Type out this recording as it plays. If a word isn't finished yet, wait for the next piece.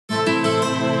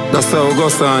That's how we go,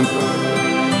 son.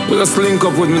 We just link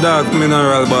up with me dog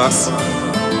Mineral Boss.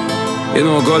 You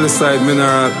know, Gully Side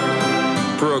Mineral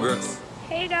Progress.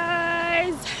 Hey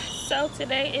guys, so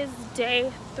today is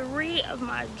day 3 of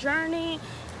my journey,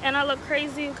 and I look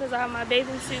crazy because I have my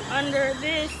bathing suit under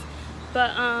this.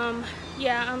 But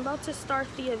yeah, I'm about to start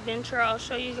the adventure. I'll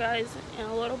show you guys in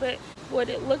a little bit what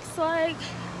it looks like.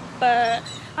 But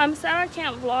I'm sad I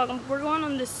can't vlog. We're going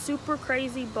on this super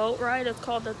crazy boat ride. It's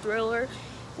called the Thriller,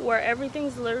 where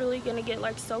everything's literally gonna get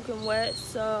like soaking wet.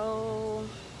 So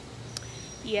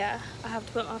yeah, I have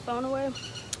to put my phone away.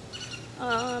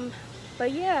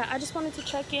 But yeah, I just wanted to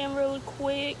check in really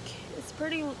quick. It's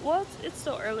pretty, well, it's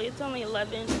still early. It's only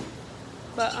 11.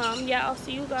 But yeah, I'll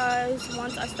see you guys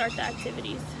once I start the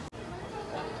activities.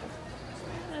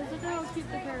 Look how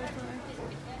cute the parrots are.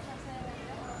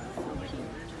 So cute.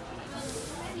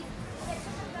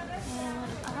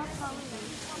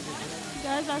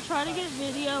 Guys, I try to get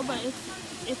video, but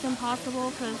it's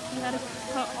impossible because we had to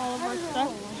cut all of our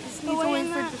stuff away in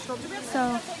that.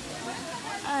 So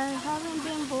I haven't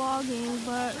been vlogging,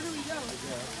 but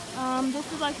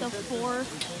this is like the 4th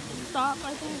stop,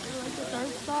 I think, or like the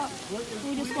 3rd stop.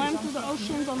 We just swam through the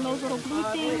oceans on those little blue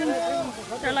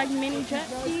things. They're like mini jet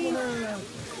skis.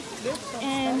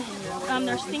 And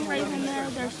there's stingrays in there,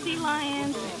 there's sea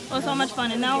lions. It was so much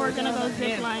fun, and now we're gonna go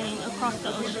zip lining across the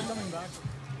ocean.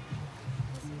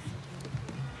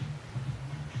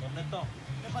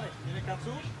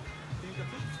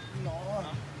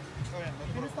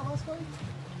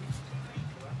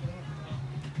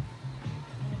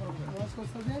 ¿Tabasco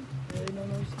está bien? No,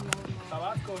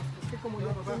 Tabasco. Es que como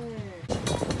ya tiene...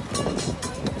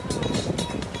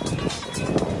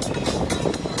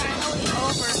 Finally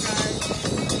over, guys.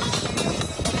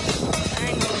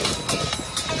 Finally.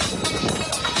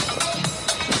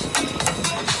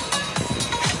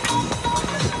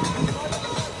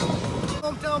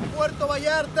 Hometown Puerto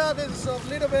Vallarta. This is a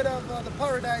little bit of the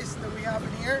paradise that we have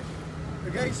in here.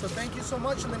 Okay, so thank you so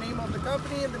much in the name of the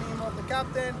company, in the name of the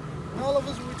captain, and all of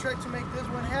us who try to make this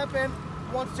one happen.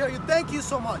 I want to tell you thank you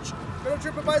so much. Go to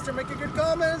TripAdvisor, make good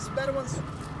comments, bad ones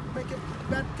make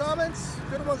bad comments,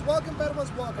 good ones welcome, bad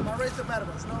ones welcome. I raise the bad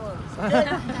ones, no worries. Okay?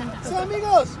 So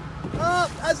amigos,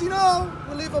 as you know,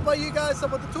 we live about you guys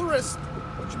about the tourists,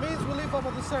 which means we live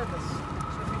about the service.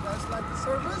 So if you guys like the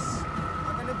service,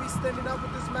 I'm gonna be standing up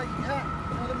with this magic hat.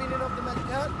 You know the meaning of the magic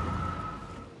hat?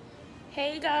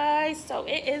 Hey guys, so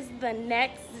it is the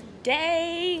next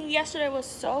day. Yesterday was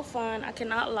so fun, I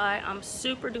cannot lie. I'm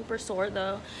super duper sore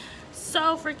though,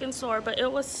 so freaking sore, but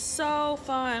it was so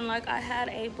fun. Like, I had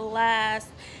a blast,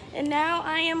 and now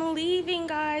I am leaving,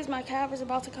 guys. My cab is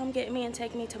about to come get me and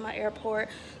take me to my airport.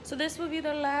 So this will be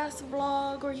the last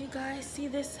vlog where you guys see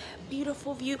this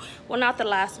beautiful view. Well, not the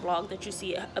last vlog that you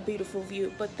see a beautiful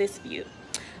view, but this view.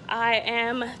 I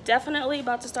am definitely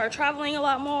about to start traveling a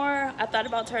lot more. I thought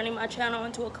about turning my channel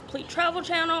into a complete travel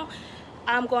channel.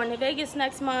 I'm going to Vegas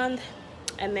next month,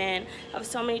 and then I have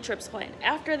so many trips planned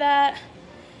after that.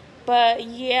 But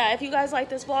yeah, if you guys like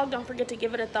this vlog, don't forget to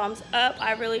give it a thumbs up.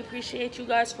 I really appreciate you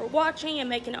guys for watching and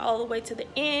making it all the way to the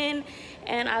end,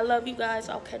 and I love you guys.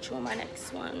 I'll catch you in my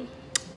next one.